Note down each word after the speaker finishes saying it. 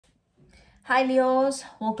Hi Leos,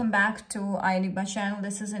 welcome back to Enigma channel.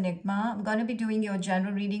 This is Enigma. I'm going to be doing your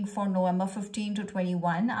general reading for November 15 to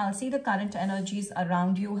 21. I'll see the current energies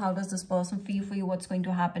around you. How does this person feel for you? What's going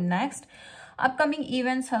to happen next? Upcoming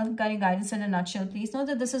events, health, guidance in a nutshell. Please note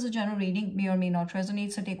that this is a general reading, may or may not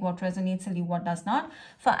resonate, so take what resonates and leave what does not.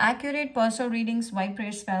 For accurate personal readings, white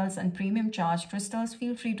prayer spells, and premium charge crystals,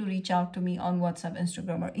 feel free to reach out to me on WhatsApp,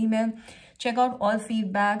 Instagram, or email. Check out all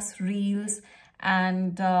feedbacks, reels,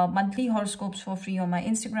 and monthly horoscopes for free on my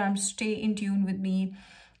Instagram. Stay in tune with me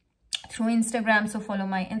through Instagram, so follow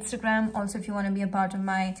my Instagram. Also, if you want to be a part of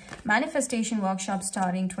my manifestation workshop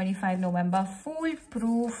starting 25 November,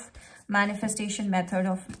 foolproof manifestation method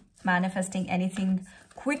of manifesting anything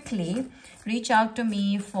quickly, reach out to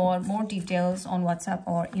me for more details on WhatsApp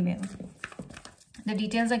or email. The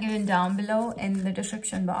details are given down below in the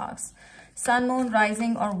description box. Sun, Moon,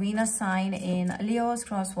 Rising, or Venus sign in Leo's,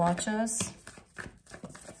 cross watchers.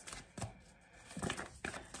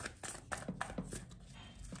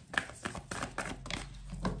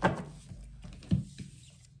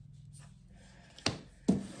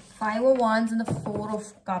 Five of Wands and the Four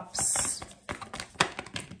of Cups.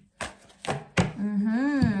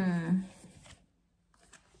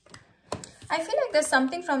 I feel like there's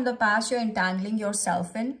something from the past you're entangling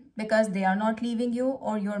yourself in because they are not leaving you,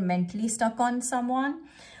 or you're mentally stuck on someone.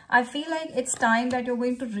 I feel like it's time that you're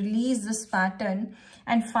going to release this pattern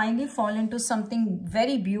and finally fall into something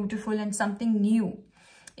very beautiful and something new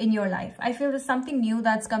in your life. I feel there's something new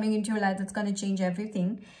that's coming into your life that's going to change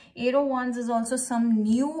everything. Eight of Wands is also some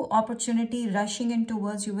new opportunity rushing in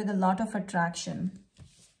towards you with a lot of attraction.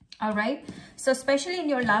 All right. So especially in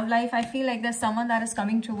your love life, I feel like there's someone that is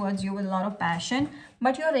coming towards you with a lot of passion,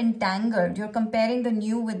 but you're entangled. You're comparing the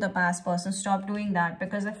new with the past person. Stop doing that,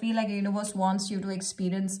 because I feel like the universe wants you to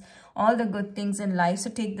experience all the good things in life. So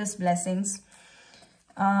take these blessings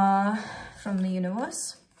from the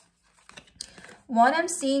universe. What I'm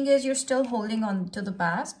seeing is you're still holding on to the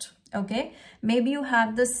past. Okay, maybe you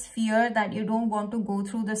have this fear that you don't want to go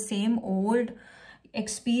through the same old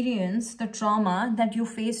experience, the trauma that you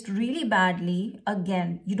faced really badly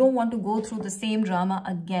again. You don't want to go through the same drama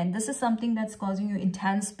again. This is something that's causing you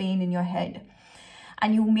intense pain in your head.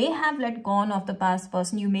 And you may have let go of the past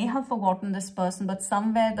person. You may have forgotten this person, but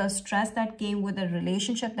somewhere the stress that came with the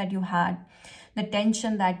relationship that you had, the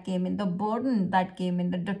tension that came in, the burden that came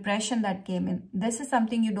in, the depression that came in, this is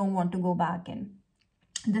something you don't want to go back in.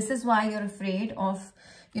 This is why you're afraid of,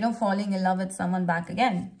 falling in love with someone back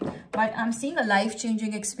again. But I'm seeing a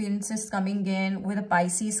life-changing experiences coming in with a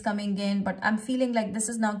Pisces coming in. But I'm feeling like this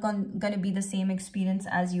is not going to be the same experience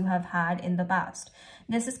as you have had in the past.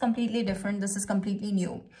 This is completely different. This is completely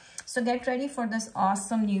new. So get ready for this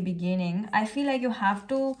awesome new beginning. I feel like you have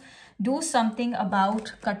to do something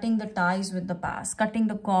about cutting the ties with the past, cutting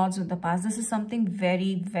the cords with the past. This is something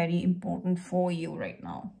very, very important for you right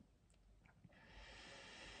now.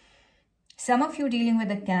 Some of you dealing with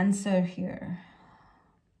a Cancer here.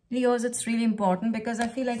 Leos, it's really important because I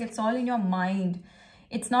feel like it's all in your mind.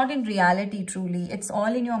 It's not in reality, truly. It's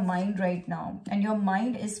all in your mind right now. And your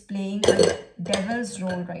mind is playing a devil's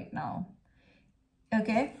role right now.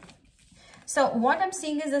 Okay? So what I'm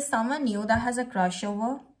seeing is there's someone new that has a crush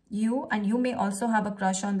over you, and you may also have a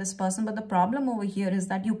crush on this person. But the problem over here is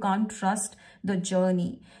that you can't trust the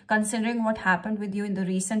journey. Considering what happened with you in the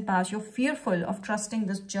recent past, you're fearful of trusting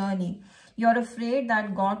this journey. You're afraid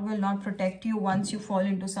that God will not protect you once you fall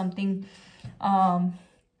into something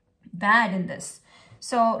bad in this.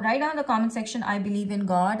 So write down in the comment section, I believe in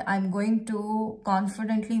God. I'm going to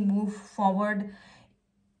confidently move forward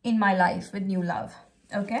in my life with new love.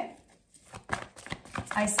 Okay?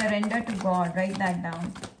 I surrender to God. Write that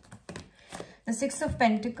down. The Six of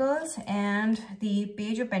Pentacles and the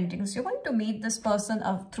Page of Pentacles. You're going to meet this person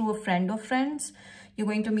through a friend of friends. You're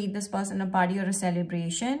going to meet this person in a party or a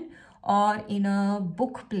celebration, or in a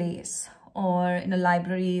book place, or in a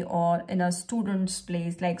library, or in a student's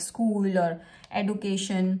place like school or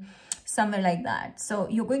education, somewhere like that. So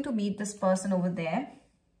you're going to meet this person over there.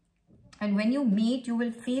 And when you meet, you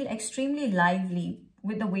will feel extremely lively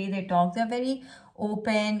with the way they talk. They're very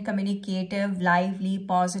open, communicative, lively,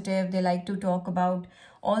 positive. They like to talk about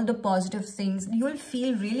all the positive things. You'll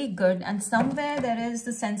feel really good, and somewhere there is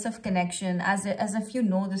the sense of connection, as if you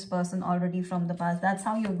know this person already from the past. That's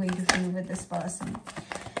how you're going to feel with this person.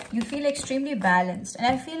 You feel extremely balanced, and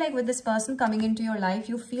I feel like with this person coming into your life,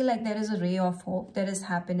 you feel like there is a ray of hope. There is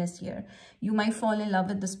happiness here. You might fall in love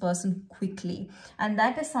with this person quickly, and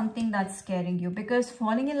that is something that's scaring you, because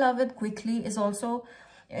falling in love with quickly is also,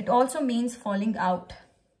 it also means falling out.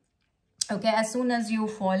 Okay, as soon as you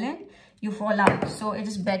fall in, you fall out. So it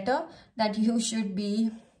is better that you should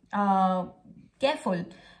be careful.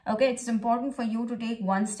 Okay, it's important for you to take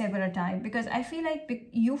one step at a time, because I feel like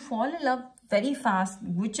you fall in love very fast,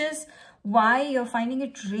 which is why you're finding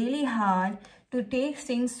it really hard to take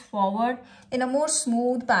things forward in a more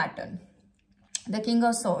smooth pattern. The King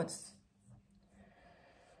of Swords.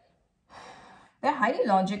 They're highly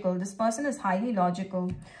logical. This person is highly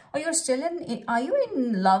logical. Or you're still are you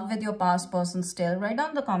in love with your past person still? Write down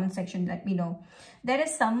in the comment section, let me know. There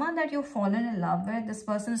is someone that you've fallen in love with. This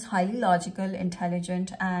person is highly logical,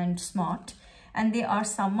 intelligent, and smart. And they are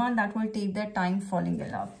someone that will take their time falling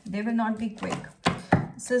in love. They will not be quick.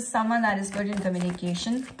 This is someone that is good in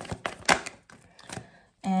communication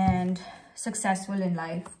and successful in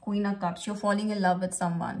life. Queen of Cups. You're falling in love with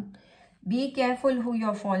someone. Be careful who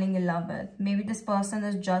you're falling in love with. Maybe this person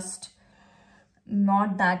is just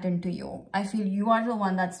not that into you. I feel you are the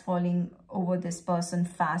one that's falling over this person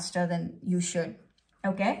faster than you should.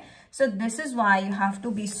 Okay, so this is why you have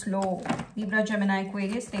to be slow. Libra, Gemini,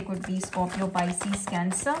 Aquarius. They could be Scorpio, Pisces,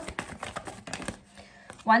 Cancer.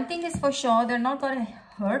 One thing is for sure, they're not going to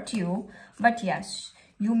hurt you, but yes,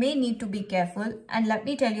 you may need to be careful. And let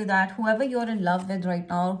me tell you that whoever you're in love with right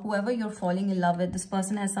now, whoever you're falling in love with, this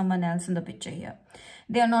person has someone else in the picture here.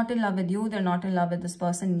 They are not in love with you. They're not in love with this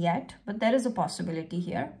person yet, but there is a possibility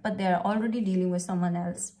here. But they are already dealing with someone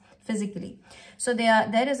else physically. So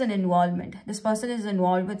there is an involvement. This person is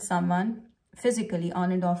involved with someone physically,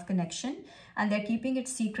 on and off connection, and they're keeping it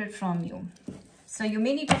secret from you. So you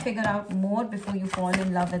may need to figure out more before you fall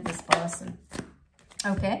in love with this person.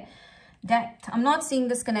 Okay. That I'm not seeing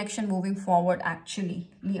this connection moving forward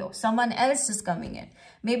actually, Leo. Someone else is coming in.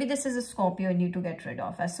 Maybe this is a Scorpio you need to get rid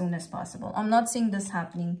of as soon as possible. I'm not seeing this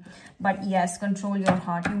happening. But yes, control your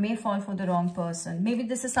heart. You may fall for the wrong person. Maybe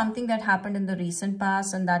this is something that happened in the recent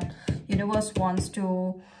past, and that universe wants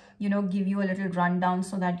to, you know, give you a little rundown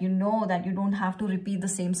so that you know that you don't have to repeat the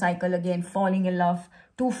same cycle again. Falling in love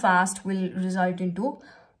too fast will result into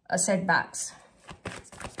setbacks.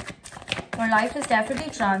 Your life is definitely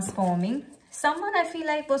transforming. Someone I feel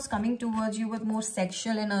like was coming towards you with more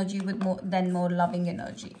sexual energy, with more loving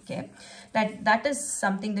energy. Okay, that is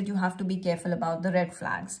something that you have to be careful about, the red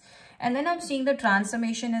flags. And then I'm seeing the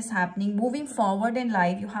transformation is happening. Moving forward in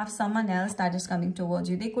life, you have someone else that is coming towards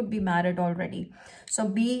you. They could be married already. So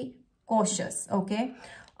be cautious, okay?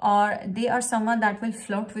 Or they are someone that will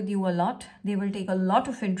flirt with you a lot. They will take a lot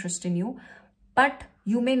of interest in you. But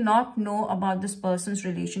you may not know about this person's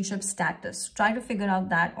relationship status. Try to figure out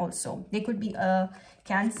that also. They could be a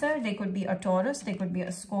Cancer. They could be a Taurus. They could be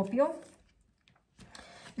a Scorpio.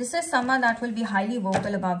 This is someone that will be highly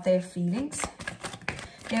vocal about their feelings.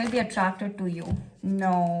 They will be attracted to you.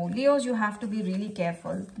 No, Leos, you have to be really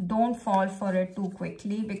careful. Don't fall for it too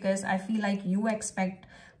quickly, because I feel like you expect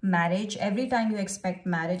marriage. Every time you expect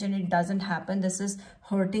marriage and it doesn't happen, this is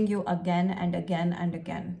hurting you again and again and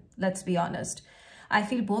again. Let's be honest. I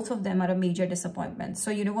feel both of them are a major disappointment.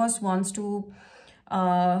 So universe wants to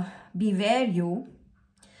beware you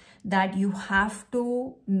that you have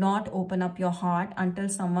to not open up your heart until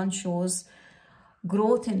someone shows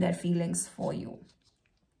growth in their feelings for you.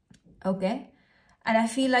 Okay? And I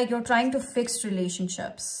feel like you're trying to fix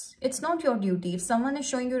relationships. It's not your duty. If someone is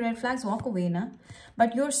showing you red flags, walk away, na?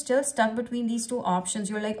 But you're still stuck between these two options.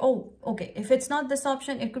 You're like, oh, okay, if it's not this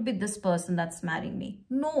option, it could be this person that's marrying me.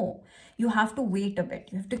 No, you have to wait a bit.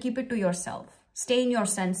 You have to keep it to yourself. Stay in your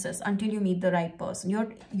senses until you meet the right person.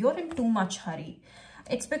 You're in too much hurry.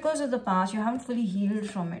 It's because of the past. You haven't fully healed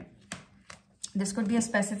from it. This could be a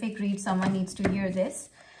specific read. Someone needs to hear this.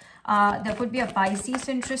 There could be a Pisces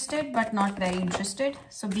interested, but not very interested.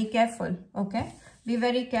 So be careful, okay? Be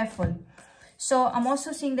very careful. So I'm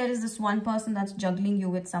also seeing there is this one person that's juggling you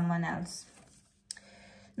with someone else.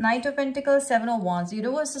 Knight of Pentacles, Seven of Wands.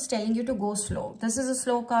 Universe is telling you to go slow. This is a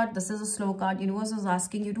slow card. This is a slow card. Universe is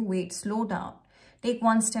asking you to wait, slow down. Take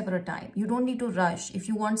one step at a time. You don't need to rush. If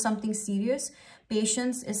you want something serious,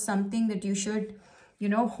 patience is something that you should, you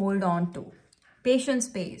know, hold on to. Patience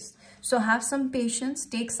pays. So have some patience,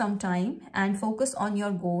 take some time and focus on your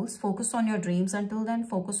goals, focus on your dreams until then,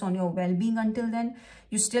 focus on your well-being until then.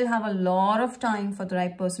 You still have a lot of time for the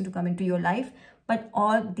right person to come into your life, but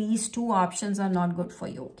all these two options are not good for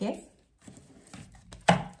you, okay?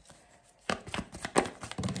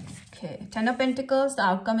 Okay, Ten of Pentacles, the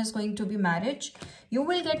outcome is going to be marriage. You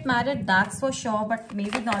will get married, that's for sure, but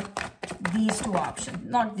maybe not these two options,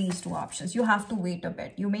 not these two options. You have to wait a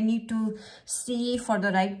bit. You may need to see for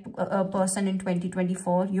the right person in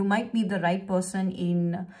 2024. You might be the right person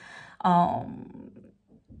in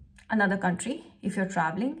another country if you're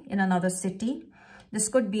traveling, in another city. This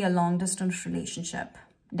could be a long distance relationship.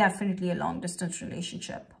 Definitely a long distance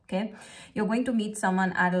relationship. Okay, you're going to meet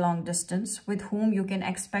someone at a long distance with whom you can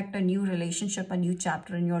expect a new relationship, a new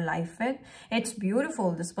chapter in your life with. It's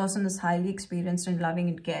beautiful. This person is highly experienced in loving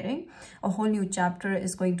and caring. A whole new chapter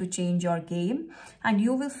is going to change your game, and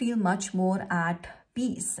you will feel much more at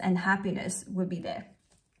peace, and happiness will be there.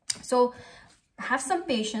 So have some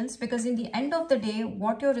patience, because in the end of the day,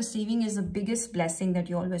 what you're receiving is the biggest blessing that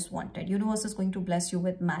you always wanted. Universe is going to bless you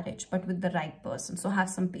with marriage, but with the right person. So have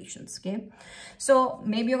some patience, okay? So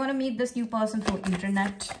maybe you're going to meet this new person through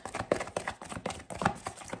internet.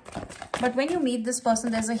 But when you meet this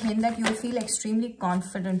person, there's a hint that you'll feel extremely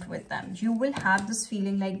confident with them. You will have this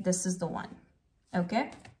feeling like this is the one, okay?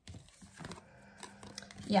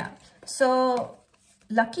 Yeah, so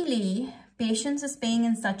luckily, patience is paying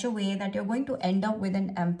in such a way that you're going to end up with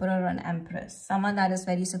an emperor or an empress, someone that is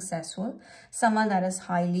very successful, someone that is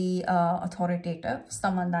highly authoritative,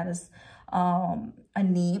 someone that is a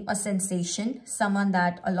name, a sensation, someone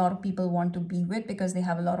that a lot of people want to be with because they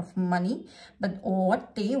have a lot of money, but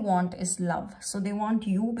what they want is love. So they want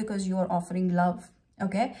you because you are offering love.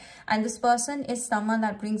 Okay, and this person is someone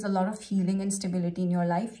that brings a lot of healing and stability in your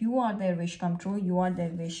life. You are their wish come true. You are their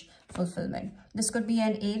wish fulfillment. This could be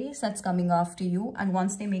an Aries that's coming after you, and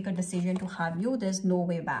once they make a decision to have you, there's no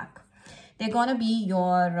way back. They're gonna be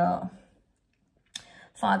your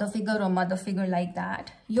father figure or mother figure, like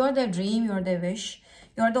that. You're their dream, you're their wish.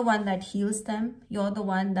 You're the one that heals them. You're the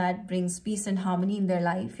one that brings peace and harmony in their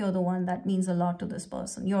life. You're the one that means a lot to this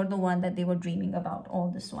person. You're the one that they were dreaming about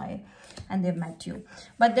all this while, and they've met you.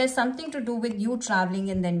 But there's something to do with you traveling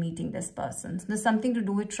and then meeting this person. There's something to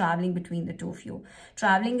do with traveling between the two of you.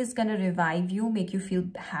 Traveling is going to revive you, make you feel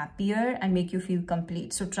happier, and make you feel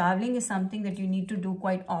complete. So traveling is something that you need to do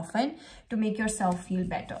quite often to make yourself feel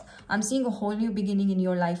better. I'm seeing a whole new beginning in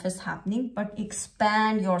your life is happening, but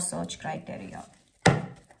expand your search criteria.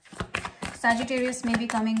 Sagittarius may be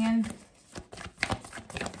coming in.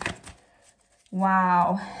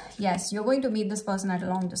 Wow. Yes, you're going to meet this person at a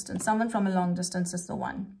long distance. Someone from a long distance is the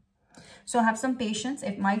one. So have some patience.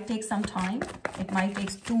 It might take some time. It might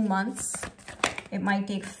take 2 months. It might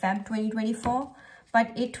take Feb 2024.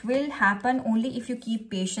 But it will happen only if you keep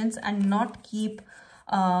patience and not keep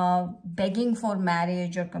begging for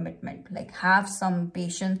marriage or commitment. Like, have some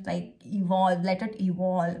patience, like evolve, let it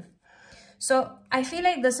evolve. So I feel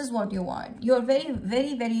like this is what you want. You're very,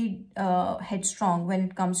 very, very headstrong when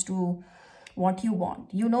it comes to what you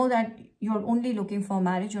want. You know that you're only looking for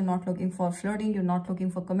marriage. You're not looking for flirting. You're not looking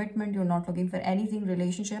for commitment. You're not looking for anything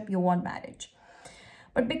relationship. You want marriage.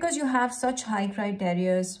 But because you have such high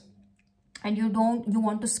criteria and you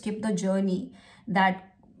want to skip the journey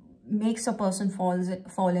that makes a person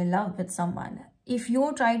fall in love with someone. If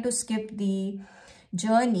you try to skip the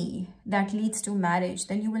journey that leads to marriage,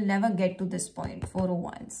 then you will never get to this point,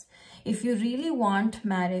 401s. If you really want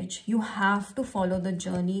marriage, you have to follow the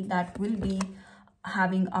journey that will be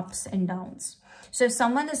having ups and downs. So if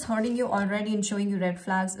someone is hurting you already and showing you red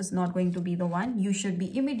flags, is not going to be the one. You should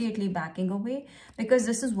be immediately backing away, because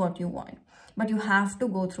this is what you want. But you have to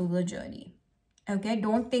go through the journey. Okay,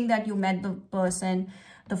 don't think that you met the person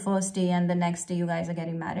the first day and the next day you guys are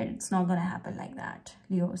getting married. It's not going to happen like that,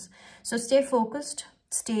 Leos. So stay focused,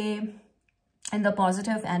 stay in the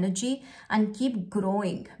positive energy, and keep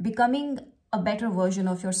growing, becoming a better version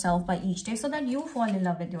of yourself by each day, so that you fall in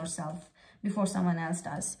love with yourself before someone else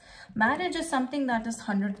does. Marriage is something that is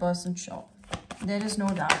 100% sure. There is no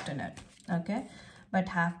doubt in it. Okay, but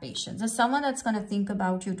have patience. There's someone that's going to think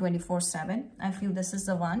about you 24/7. I feel this is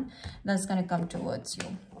the one that's going to come towards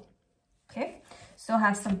you. Okay, so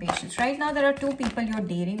have some patience. Right now, there are 2 people you're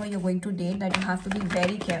dating or you're going to date that you have to be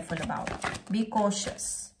very careful about. Be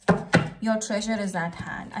cautious. Your treasure is at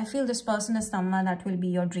hand. I feel this person is someone that will be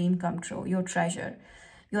your dream come true, your treasure,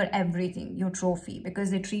 your everything, your trophy,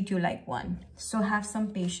 because they treat you like one. So have some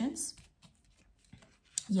patience.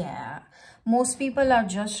 Yeah, most people are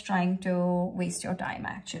just trying to waste your time,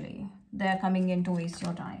 actually. They're coming in to waste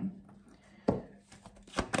your time.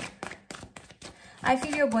 I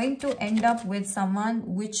feel you're going to end up with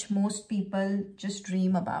someone which most people just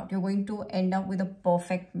dream about. You're going to end up with a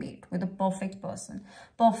perfect mate, with a perfect person.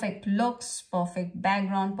 Perfect looks, perfect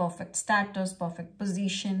background, perfect status, perfect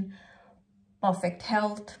position, perfect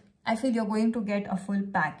health. I feel you're going to get a full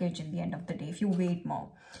package in the end of the day if you wait more.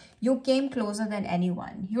 You came closer than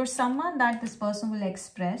anyone. You're someone that this person will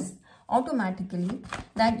express automatically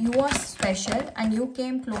that you are special, and you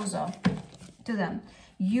came closer to them.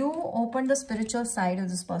 You open the spiritual side of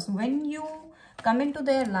this person. When you come into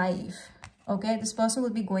their life, okay, this person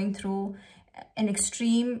will be going through an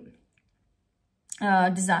extreme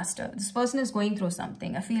disaster. This person is going through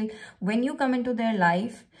something. I feel when you come into their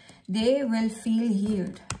life, they will feel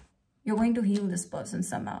healed. You're going to heal this person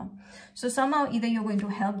somehow. So somehow either you're going to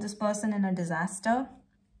help this person in a disaster,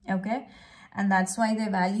 okay? And that's why they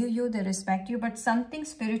value you, they respect you, but something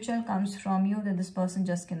spiritual comes from you that this person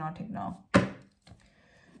just cannot ignore.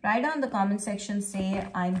 Write down in the comment section, say,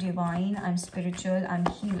 I'm divine, I'm spiritual, I'm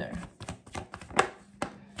healer.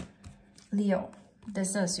 Leo,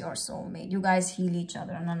 this is your soulmate. You guys heal each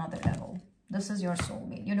other on another level. This is your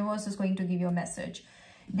soulmate. Universe is going to give you a message.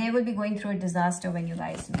 They will be going through a disaster when you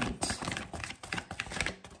guys meet.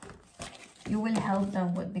 You will help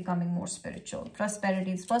them with becoming more spiritual.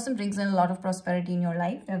 Prosperity. This person brings in a lot of prosperity in your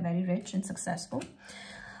life. They're very rich and successful.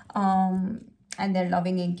 And they're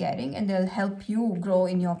loving and caring. And they'll help you grow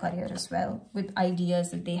in your career as well with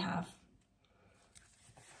ideas that they have.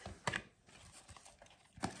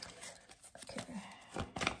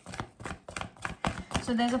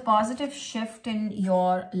 So there's a positive shift in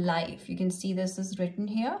your life. You can see this is written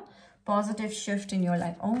here. Positive shift in your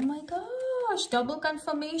life. Oh my gosh, double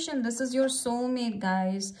confirmation. This is your soulmate,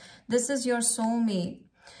 guys. This is your soulmate.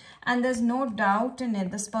 And there's no doubt in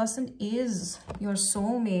it. This person is your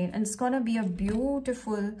soulmate. And it's going to be a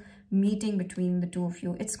beautiful meeting between the two of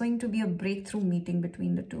you. It's going to be a breakthrough meeting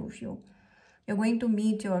between the two of you. You're going to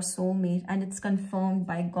meet your soulmate. And it's confirmed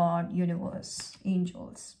by God, universe,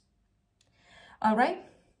 angels. All right,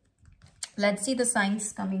 let's see the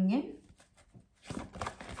signs coming in.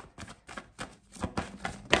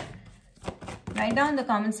 Write down in the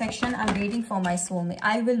comment section, I'm waiting for my soulmate.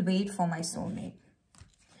 I will wait for my soulmate.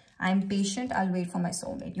 I'm patient, I'll wait for my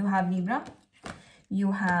soulmate. You have Libra,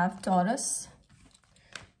 you have Taurus,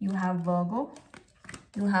 you have Virgo,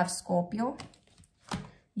 you have Scorpio,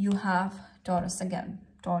 you have Taurus again,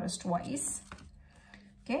 Taurus twice.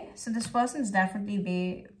 Okay, so this person is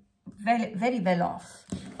definitely very well off.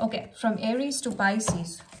 Okay, from Aries to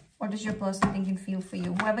Pisces, what does your person think and feel for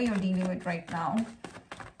you? Whoever you're dealing with right now.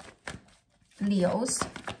 Leos.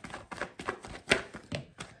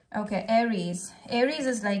 Okay, Aries. Aries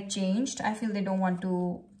is like changed. I feel they don't want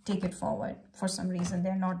to take it forward for some reason.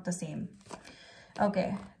 They're not the same.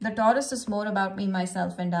 Okay, the Taurus is more about me,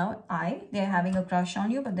 myself, and I. They're having a crush on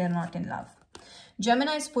you, but they're not in love.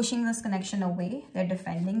 Gemini is pushing this connection away. They're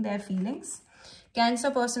defending their feelings.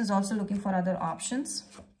 Cancer person is also looking for other options.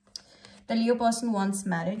 The Leo person wants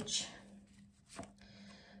marriage.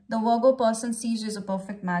 The Virgo person sees you as a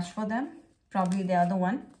perfect match for them. Probably they are the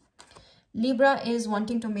one. Libra is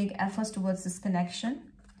wanting to make efforts towards this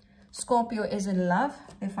connection. Scorpio is in love.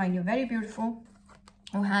 They find you very beautiful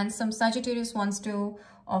or handsome. Sagittarius wants to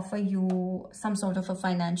offer you some sort of a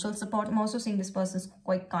financial support. I'm also seeing this person is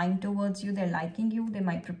quite kind towards you. They're liking you. They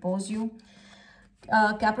might propose you.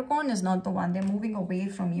 Capricorn is not the one. They're moving away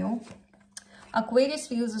from you. Aquarius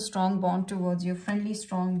feels a strong bond towards you, friendly,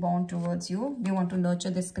 strong bond towards you. They want to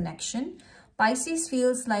nurture this connection. Pisces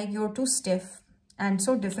feels like you're too stiff and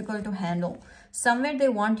so difficult to handle. Somewhere they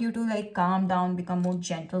want you to like calm down, become more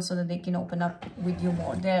gentle so that they can open up with you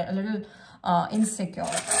more. They're a little insecure.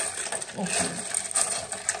 Okay.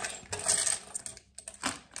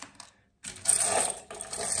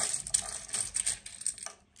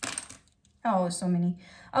 Oh, so many.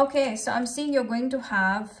 Okay, so I'm seeing you're going to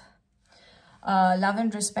have love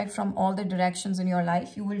and respect from all the directions in your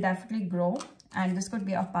life. You will definitely grow. And this could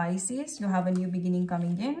be a Pisces. You have a new beginning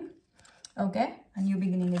coming in. Okay, a new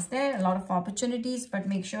beginning is there. A lot of opportunities, but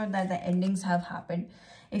make sure that the endings have happened.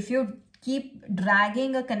 If you keep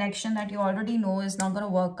dragging a connection that you already know is not going to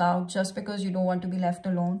work out just because you don't want to be left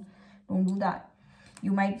alone, don't do that.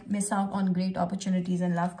 You might miss out on great opportunities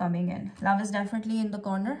and love coming in. Love is definitely in the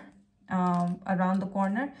corner. Around the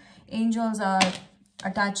corner. Angels are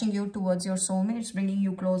attaching you towards your soulmates, bringing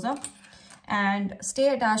you closer. And stay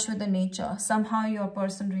attached with the nature. Somehow your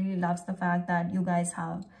person really loves the fact that you guys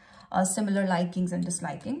have similar likings and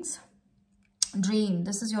dislikings. Dream.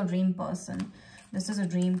 This is your dream person. This is a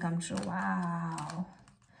dream come true. Wow.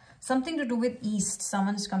 Something to do with East.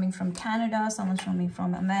 Someone's coming from Canada. Someone's coming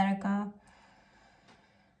from America.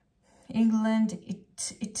 England.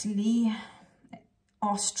 Italy.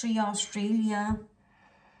 Austria, Australia.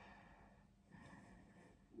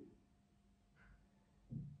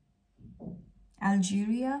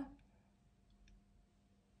 Algeria.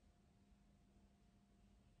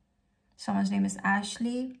 Someone's name is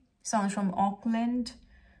Ashley. Someone's from Auckland,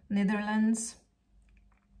 Netherlands.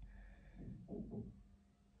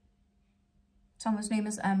 Someone's name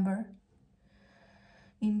is Amber.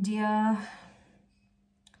 India,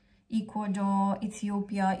 Ecuador,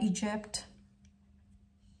 Ethiopia, Egypt.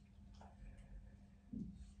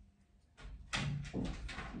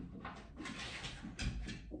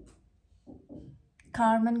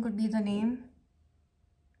 Carmen could be the name.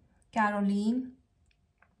 Caroline.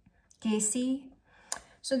 Casey.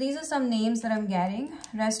 So these are some names that I'm getting.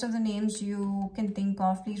 Rest of the names you can think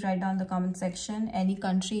of, please write down in the comment section. Any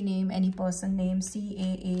country name, any person name,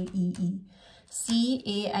 C-A-A-E-E. C,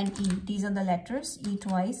 A, and E. These are the letters. E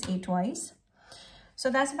twice, A twice. So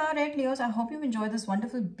that's about it, Leos. I hope you enjoyed this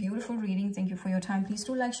wonderful, beautiful reading. Thank you for your time. Please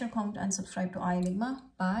do like, share, comment, and subscribe to Enigma.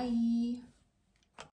 Bye.